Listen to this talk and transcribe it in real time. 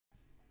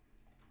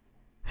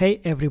Hey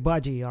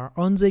everybody, you are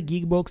on the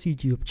GeekBox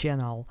YouTube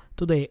channel.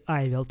 Today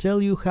I will tell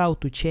you how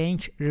to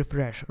change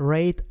refresh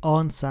rate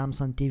on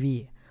Samsung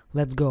TV.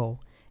 Let's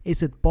go.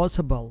 Is it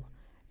possible?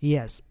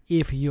 Yes,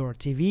 if your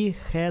TV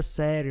has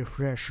a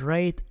refresh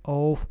rate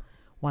of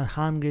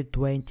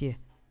 120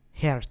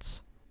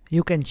 Hz.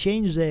 You can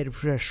change the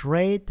refresh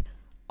rate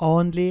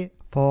only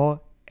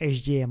for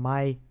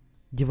HDMI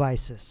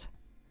devices.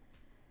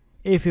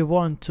 If you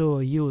want to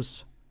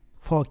use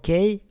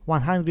 4K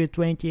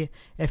 120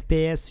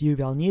 FPS, you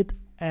will need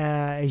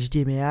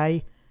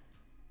HDMI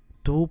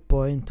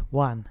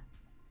 2.1.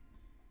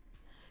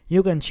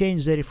 You can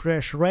change the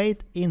refresh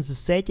rate in the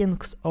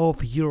settings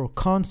of your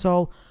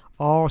console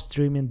or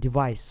streaming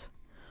device.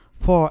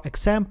 For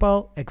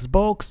example,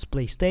 Xbox,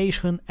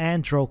 PlayStation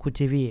and Roku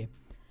TV.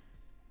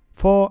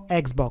 For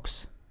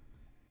Xbox.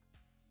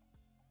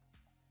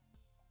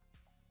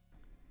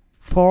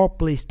 For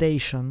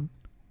PlayStation.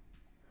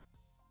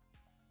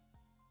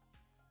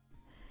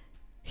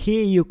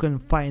 Here you can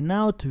find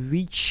out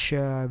which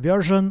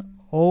version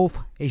of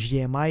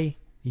HDMI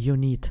you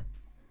need.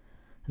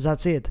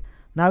 That's it.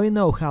 Now you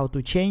know how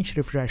to change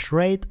refresh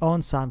rate on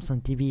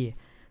Samsung TV.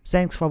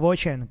 Thanks for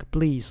watching.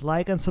 Please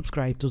like and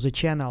subscribe to the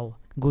channel.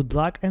 Good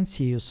luck and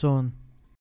see you soon.